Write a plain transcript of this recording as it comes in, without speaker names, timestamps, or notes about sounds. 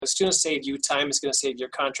It's going to save you time. It's going to save your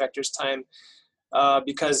contractors time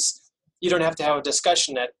because you don't have to have a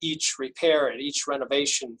discussion at each repair, at each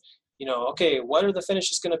renovation. Okay, what are the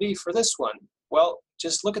finishes going to be for this one? Well,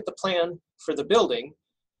 just look at the plan for the building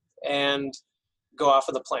and go off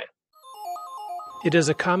of the plan. It is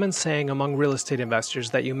a common saying among real estate investors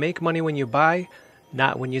that you make money when you buy,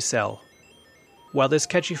 not when you sell. While this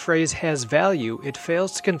catchy phrase has value, it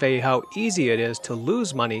fails to convey how easy it is to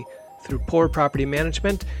lose money through poor property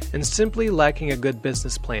management and simply lacking a good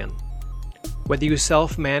business plan. Whether you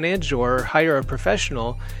self-manage or hire a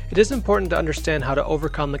professional, it is important to understand how to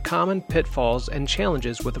overcome the common pitfalls and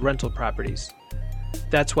challenges with rental properties.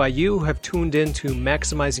 That's why you have tuned in to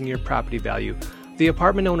Maximizing Your Property Value, the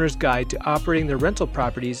apartment owner's guide to operating their rental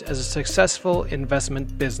properties as a successful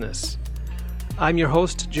investment business. I'm your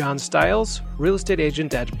host, John Stiles, real estate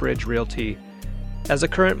agent at Bridge Realty. As a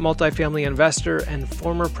current multifamily investor and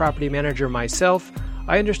former property manager myself,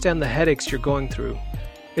 I understand the headaches you're going through.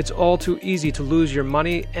 It's all too easy to lose your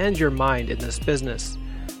money and your mind in this business,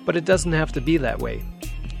 but it doesn't have to be that way.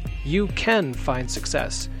 You can find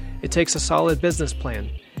success. It takes a solid business plan.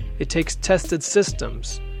 It takes tested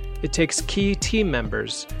systems. It takes key team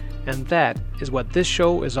members, and that is what this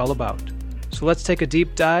show is all about. So let's take a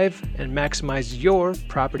deep dive and maximize your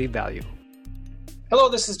property value. Hello,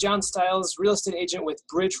 this is John Stiles, real estate agent with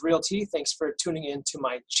Bridge Realty. Thanks for tuning in to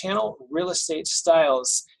my channel, Real Estate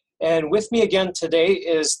Styles. And with me again today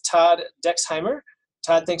is Todd Dexheimer.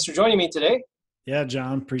 Todd, thanks for joining me today. Yeah,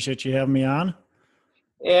 John, appreciate you having me on.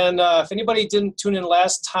 And if anybody didn't tune in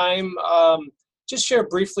last time, just share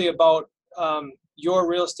briefly about your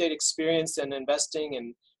real estate experience and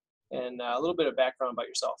investing and a little bit of background about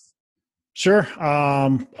yourself. Sure.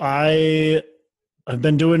 I have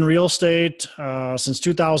been doing real estate since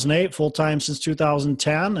 2008, full-time since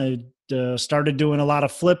 2010. I started doing a lot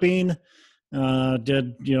of flipping.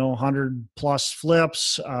 Did 100 plus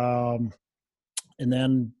flips, and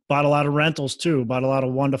then bought a lot of rentals too. Bought a lot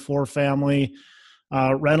of 1 to 4 family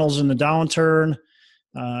rentals in the downturn.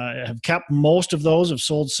 Have kept most of those. Have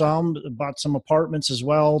sold some. Bought some apartments as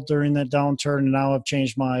well during that downturn, and now I've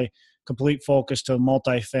changed my complete focus to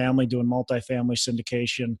multifamily, doing multifamily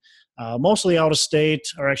syndication, mostly out of state,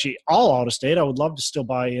 or actually all out of state. I would love to still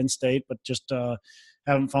buy in state, but just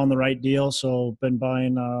haven't found the right deal. So been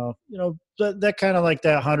buying, that kind of like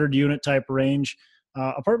that 100 unit type range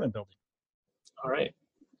apartment building. All right.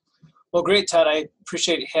 Well, great, Todd. I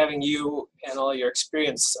appreciate having you and all your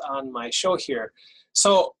experience on my show here.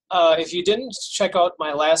 So if you didn't check out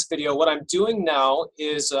my last video, what I'm doing now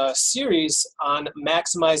is a series on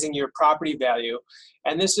maximizing your property value.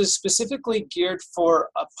 And this is specifically geared for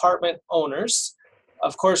apartment owners.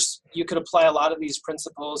 Of course, you could apply a lot of these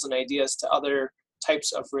principles and ideas to other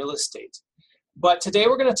types of real estate. But today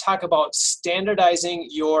we're going to talk about standardizing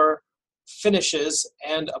your finishes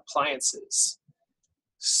and appliances.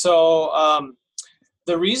 So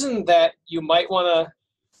the reason that you might want to,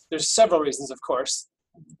 there's several reasons, of course,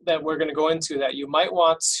 that we're going to go into that you might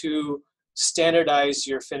want to standardize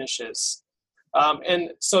your finishes.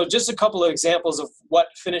 And so just a couple of examples of what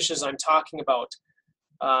finishes I'm talking about.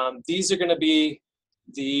 These are going to be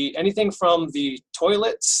anything from the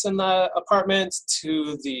toilets in the apartment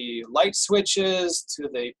to the light switches to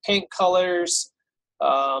the paint colors,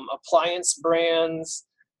 appliance brands,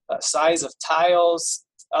 size of tiles.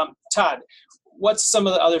 Todd, what's some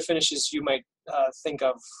of the other finishes you might think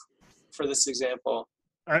of for this example?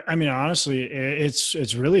 I mean, honestly, it's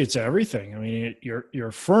everything. I mean,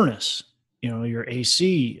 your furnace, your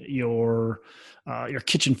AC, your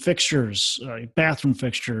kitchen fixtures, bathroom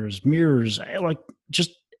fixtures, mirrors, like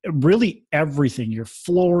just really everything. Your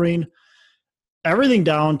flooring, everything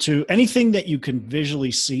down to anything that you can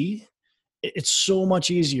visually see. It's so much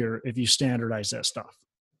easier if you standardize that stuff.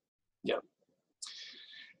 Yeah.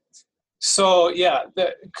 So yeah,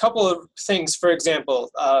 a couple of things. For example,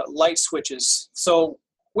 light switches. So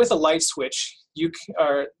with a light switch, you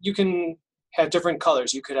can have different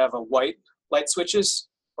colors. You could have a white light switches,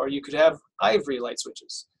 or you could have ivory light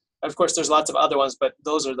switches. Of course, there's lots of other ones, but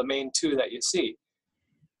those are the main two that you see.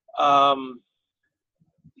 So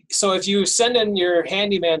if you send in your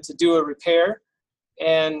handyman to do a repair,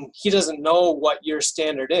 and he doesn't know what your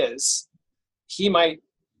standard is, you might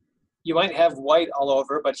have white all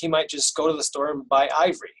over, but he might just go to the store and buy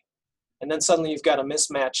ivory. And then suddenly you've got a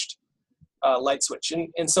mismatched light switch.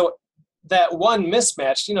 And so that one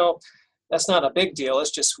mismatch, that's not a big deal.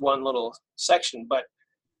 It's just one little section. But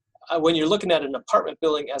when you're looking at an apartment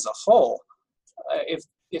building as a whole,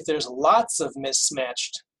 if there's lots of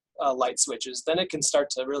mismatched light switches, then it can start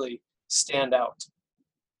to really stand out.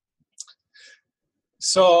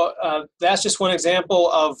 So that's just one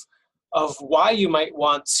example of why you might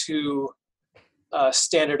want to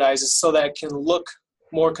standardize it, so that it can look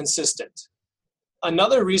more consistent.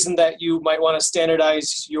 Another reason that you might want to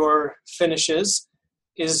standardize your finishes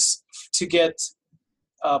is to get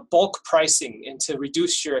bulk pricing and to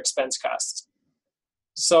reduce your expense costs.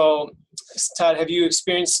 So, Todd, have you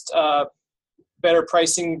experienced better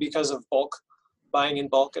pricing because of buying in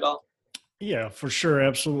bulk at all? Yeah, for sure.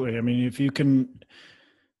 Absolutely. I mean, if you can,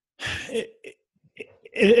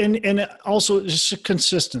 and also just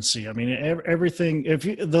consistency. I mean, everything, if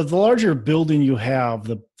you, the larger building you have,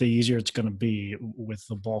 the easier it's going to be with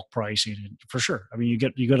the bulk pricing, for sure. I mean,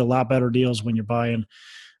 you get a lot better deals when you're buying,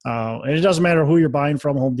 and it doesn't matter who you're buying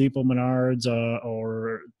from, Home Depot, Menards,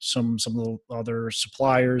 or some of the other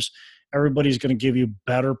suppliers. Everybody's going to give you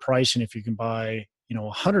better pricing if you can buy,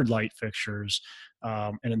 100 light fixtures,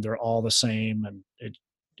 and they're all the same. And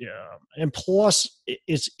and plus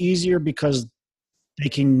it's easier because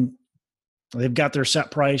they've got their set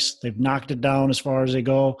price. They've knocked it down as far as they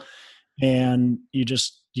go. And you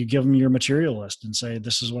give them your material list and say,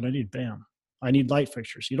 this is what I need. Bam. I need light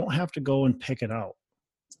fixtures. You don't have to go and pick it out.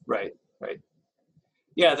 Right.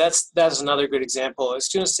 Yeah, that's another good example. It's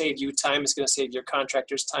going to save you time. It's going to save your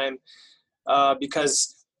contractors time,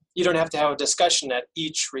 because you don't have to have a discussion at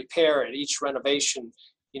each repair, at each renovation.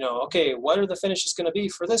 Okay, what are the finishes going to be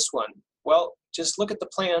for this one? Well, just look at the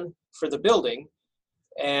plan for the building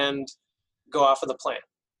and go off of the plan.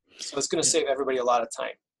 So it's going to save everybody a lot of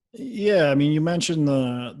time. Yeah, I mean, you mentioned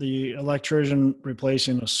the electrician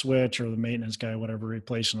replacing a switch, or the maintenance guy, whatever,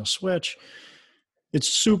 replacing a switch. It's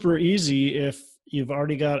super easy if you've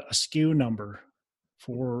already got a SKU number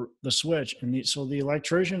for the switch. And so the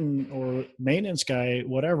electrician or maintenance guy,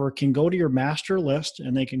 whatever, can go to your master list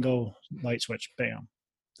and they can go light switch, bam.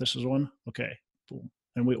 This is one. Okay, boom.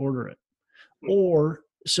 And we order it. Or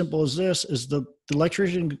simple as this is the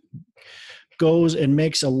electrician goes and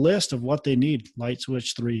makes a list of what they need. Light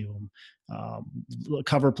switch, 3 of them,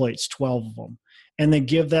 cover plates, 12 of them. And they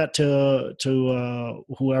give that to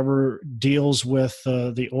whoever deals with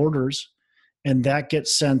the orders, and that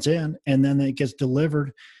gets sent in, and then it gets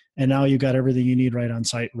delivered. And now you got everything you need right on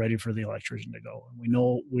site, ready for the electrician to go. And we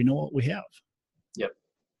know what we have. Yep.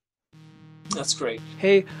 That's great.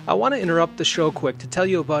 Hey, I want to interrupt the show quick to tell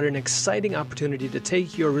you about an exciting opportunity to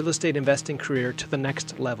take your real estate investing career to the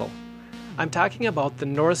next level. I'm talking about the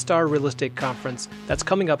North Star Real Estate Conference that's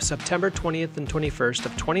coming up September 20th and 21st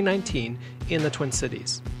of 2019 in the Twin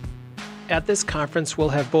Cities. At this conference, we'll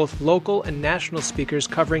have both local and national speakers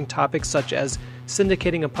covering topics such as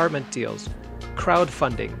syndicating apartment deals,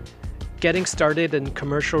 crowdfunding, getting started in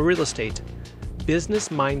commercial real estate, business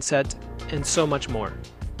mindset, and so much more.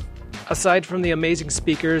 Aside from the amazing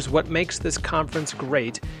speakers, what makes this conference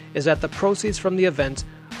great is that the proceeds from the event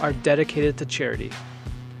are dedicated to charity.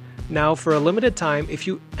 Now, for a limited time, if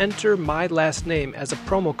you enter my last name as a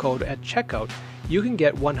promo code at checkout, you can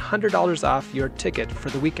get $100 off your ticket for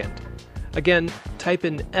the weekend. Again, type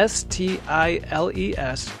in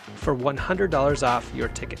STILES for $100 off your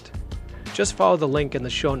ticket. Just follow the link in the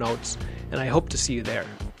show notes, and I hope to see you there.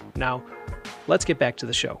 Now, let's get back to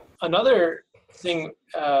the show. Another thing,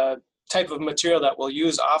 type of material that we'll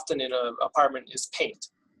use often in an apartment is paint.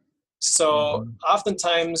 So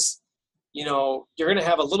oftentimes, you're going to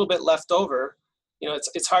have a little bit left over.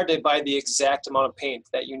 It's hard to buy the exact amount of paint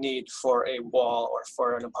that you need for a wall or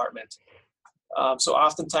for an apartment. So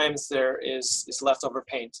oftentimes there is leftover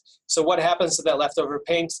paint. So what happens to that leftover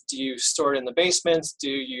paint? Do you store it in the basement? Do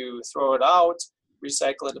you throw it out,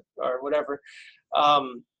 recycle it, or whatever?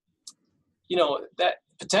 That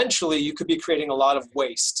potentially you could be creating a lot of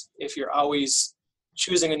waste if you're always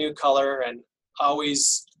choosing a new color and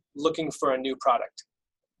always looking for a new product.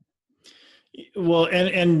 Well,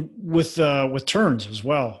 and with turns as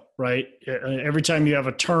well, right? Every time you have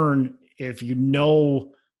a turn, if you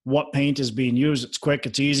know what paint is being used, it's quick,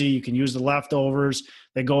 it's easy. You can use the leftovers.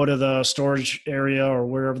 They go to the storage area or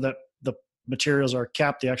wherever the materials are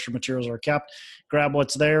kept, the extra materials are kept. Grab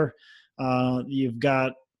what's there. You've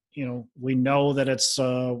got, we know that it's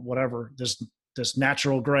whatever, this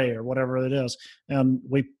natural gray or whatever it is, and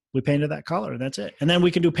we painted that color. That's it. And then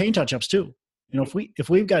we can do paint touch-ups too. If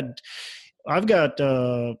we've got, I've got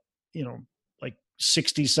like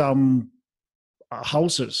 60 some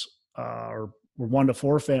houses or 1 to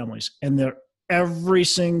 4 families, and every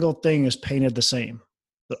single thing is painted the same.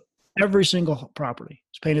 Every single property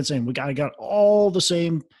is painted the same. I got all the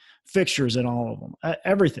same fixtures in all of them.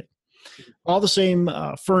 Everything, all the same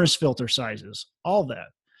furnace filter sizes, all that.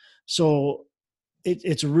 So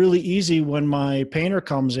it's really easy when my painter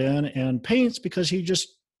comes in and paints, because he just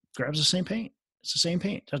grabs the same paint. It's the same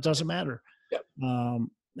paint. That doesn't matter. Yep.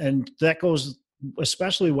 And that goes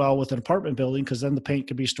especially well with an apartment building, because then the paint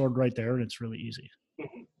can be stored right there and it's really easy.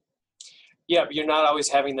 Mm-hmm. Yeah, but you're not always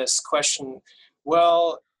having this question,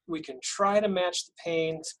 well, we can try to match the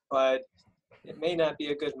paint, but it may not be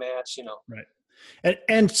a good match, Right.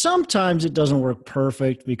 And sometimes it doesn't work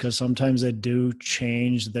perfect, because sometimes they do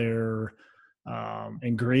change their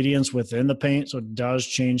ingredients within the paint. So it does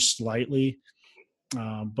change slightly.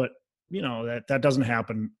 But that doesn't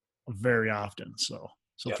happen very often. So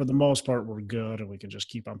Yep. For the most part, we're good, and we can just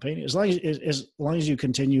keep on painting as long as you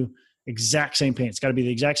continue exact same paint. It's got to be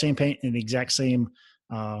the exact same paint and the exact same,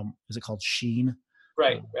 is it called sheen?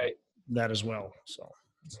 Right. That as well. So.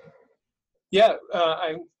 Yeah,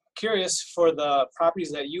 I'm curious, for the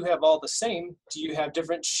properties that you have all the same, do you have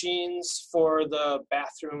different sheens for the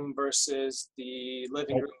bathroom versus the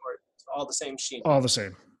living room, or all the same sheen? All the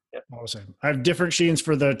same. Yep. All the same. I have different sheens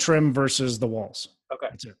for the trim versus the walls. Okay.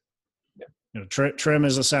 That's it. Yep. Trim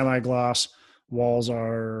is a semi-gloss. Walls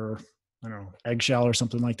are, I don't know, eggshell or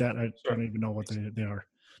something like that. I don't even know what they are.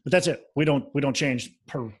 But that's it. We don't change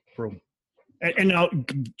per room. And now,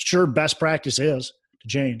 sure, best practice is to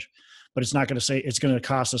change, but it's not going to say it's going to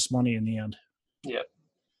cost us money in the end. Yeah.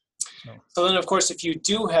 So then, of course, if you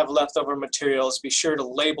do have leftover materials, be sure to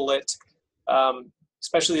label it,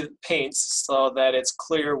 especially the paints, so that it's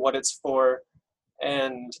clear what it's for,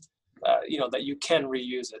 and that you can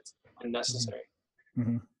reuse it when necessary.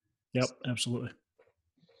 Mm-hmm. Yep, absolutely.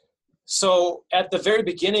 So at the very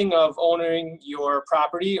beginning of owning your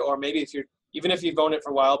property, or maybe even if you've owned it for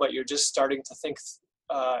a while, but you're just starting to think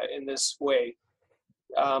in this way,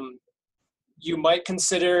 you might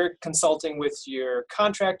consider consulting with your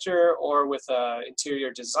contractor, or with an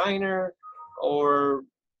interior designer, or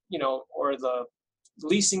the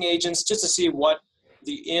leasing agents, just to see what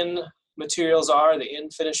the in materials are, the in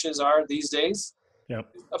finishes are these days. Yep.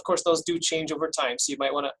 Of course, those do change over time, so you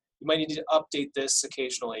might need to update this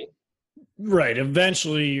occasionally. Right.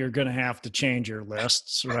 Eventually, you're going to have to change your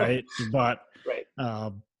lists, right? But right.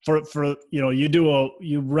 For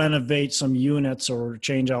you renovate some units or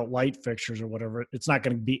change out light fixtures or whatever, it's not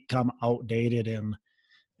going to become outdated in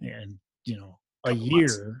a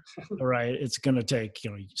year, right? It's going to take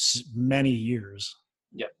many years.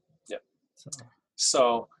 Yep.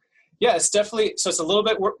 So yeah, it's definitely, so it's a little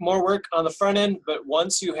bit more work on the front end, but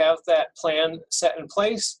once you have that plan set in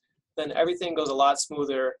place, then everything goes a lot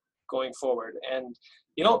smoother going forward. And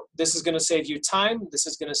this is going to save you time, this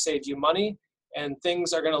is going to save you money, and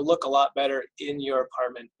things are going to look a lot better in your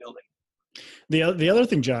apartment building. The other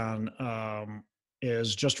thing, John,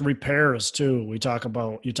 is just repairs too. You talked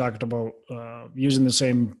about using the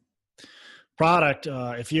same product.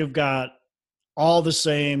 If you've got all the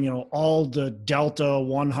same, all the Delta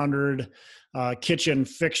 100 kitchen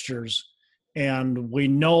fixtures, and we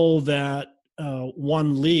know that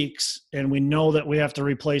one leaks, and we know that we have to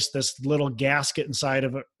replace this little gasket inside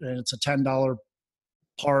of it, and it's a $10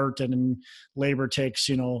 part, and labor takes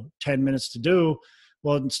 10 minutes to do.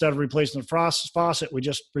 Well, instead of replacing the faucet, we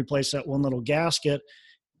just replace that one little gasket,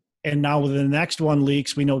 and now when the next one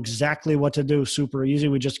leaks, we know exactly what to do. Super easy.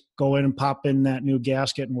 We just go in and pop in that new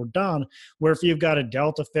gasket, and we're done. Where if you've got a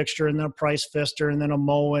Delta fixture, and then a Price Fister, and then a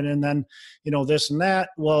Moen, and then this and that,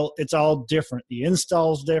 well, it's all different. The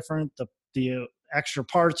install's different. The extra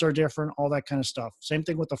parts are different. All that kind of stuff. Same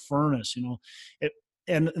thing with the furnace.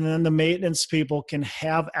 And then the maintenance people can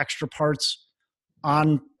have extra parts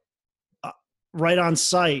on right on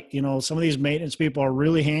site. Some of these maintenance people are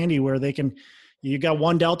really handy, where you got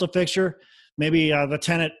one Delta fixture, maybe the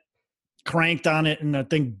tenant cranked on it and the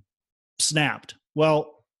thing snapped.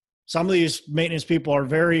 Well, some of these maintenance people are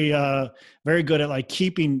very, very good at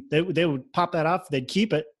keeping. They would pop that off. They'd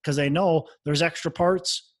keep it because they know there's extra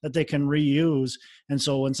parts that they can reuse. And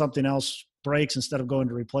so when something else breaks, instead of going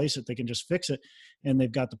to replace it, they can just fix it, and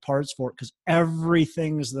they've got the parts for it, because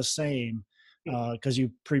everything's the same. Because you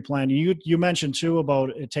pre-planned. You mentioned too about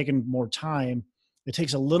it taking more time. It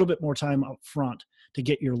takes a little bit more time up front to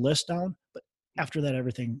get your list down, but after that,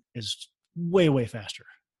 everything is way, way faster.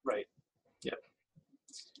 Right. Yeah.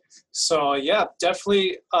 So yeah,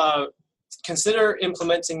 definitely consider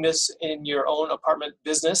implementing this in your own apartment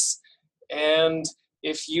business. And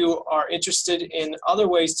if you are interested in other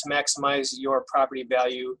ways to maximize your property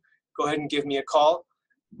value, go ahead and give me a call.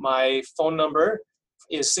 My phone number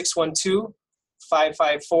is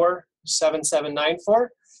 612-554-7794.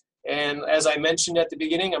 And as I mentioned at the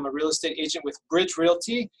beginning, I'm a real estate agent with Bridge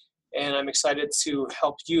Realty, and I'm excited to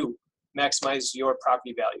help you maximize your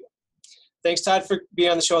property value. Thanks, Todd, for being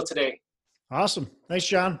on the show today. Awesome. Thanks,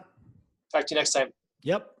 John. Talk to you next time.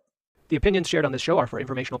 Yep. The opinions shared on this show are for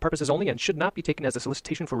informational purposes only and should not be taken as a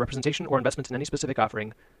solicitation for representation or investment in any specific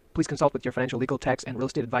offering. Please consult with your financial, legal, tax, and real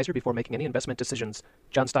estate advisor before making any investment decisions.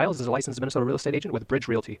 John Stiles is a licensed Minnesota real estate agent with Bridge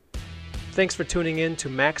Realty. Thanks for tuning in to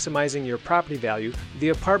Maximizing Your Property Value, the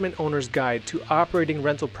apartment owner's guide to operating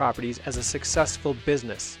rental properties as a successful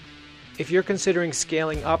business. If you're considering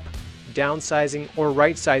scaling up, downsizing, or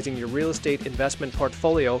right-sizing your real estate investment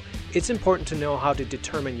portfolio, it's important to know how to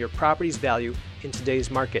determine your property's value in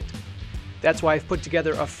today's market. That's why I've put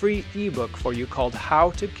together a free ebook for you called How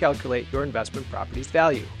to Calculate Your Investment Property's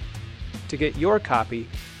Value. To get your copy,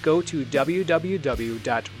 go to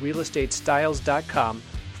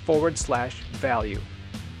www.realestatestyles.com/value.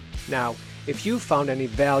 Now, if you found any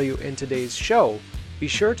value in today's show, be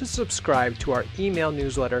sure to subscribe to our email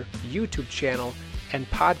newsletter, YouTube channel, and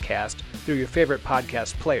podcast through your favorite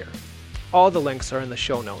podcast player. All the links are in the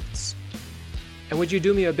show notes. And would you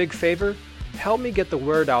do me a big favor? Help me get the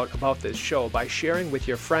word out about this show by sharing with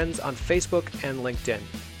your friends on Facebook and LinkedIn.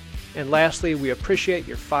 And lastly, we appreciate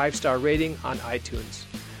your 5-star rating on iTunes.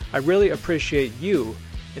 I really appreciate you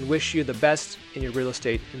and wish you the best in your real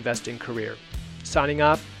estate investing career. Signing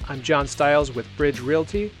off, I'm John Stiles with Bridge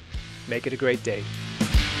Realty. Make it a great day.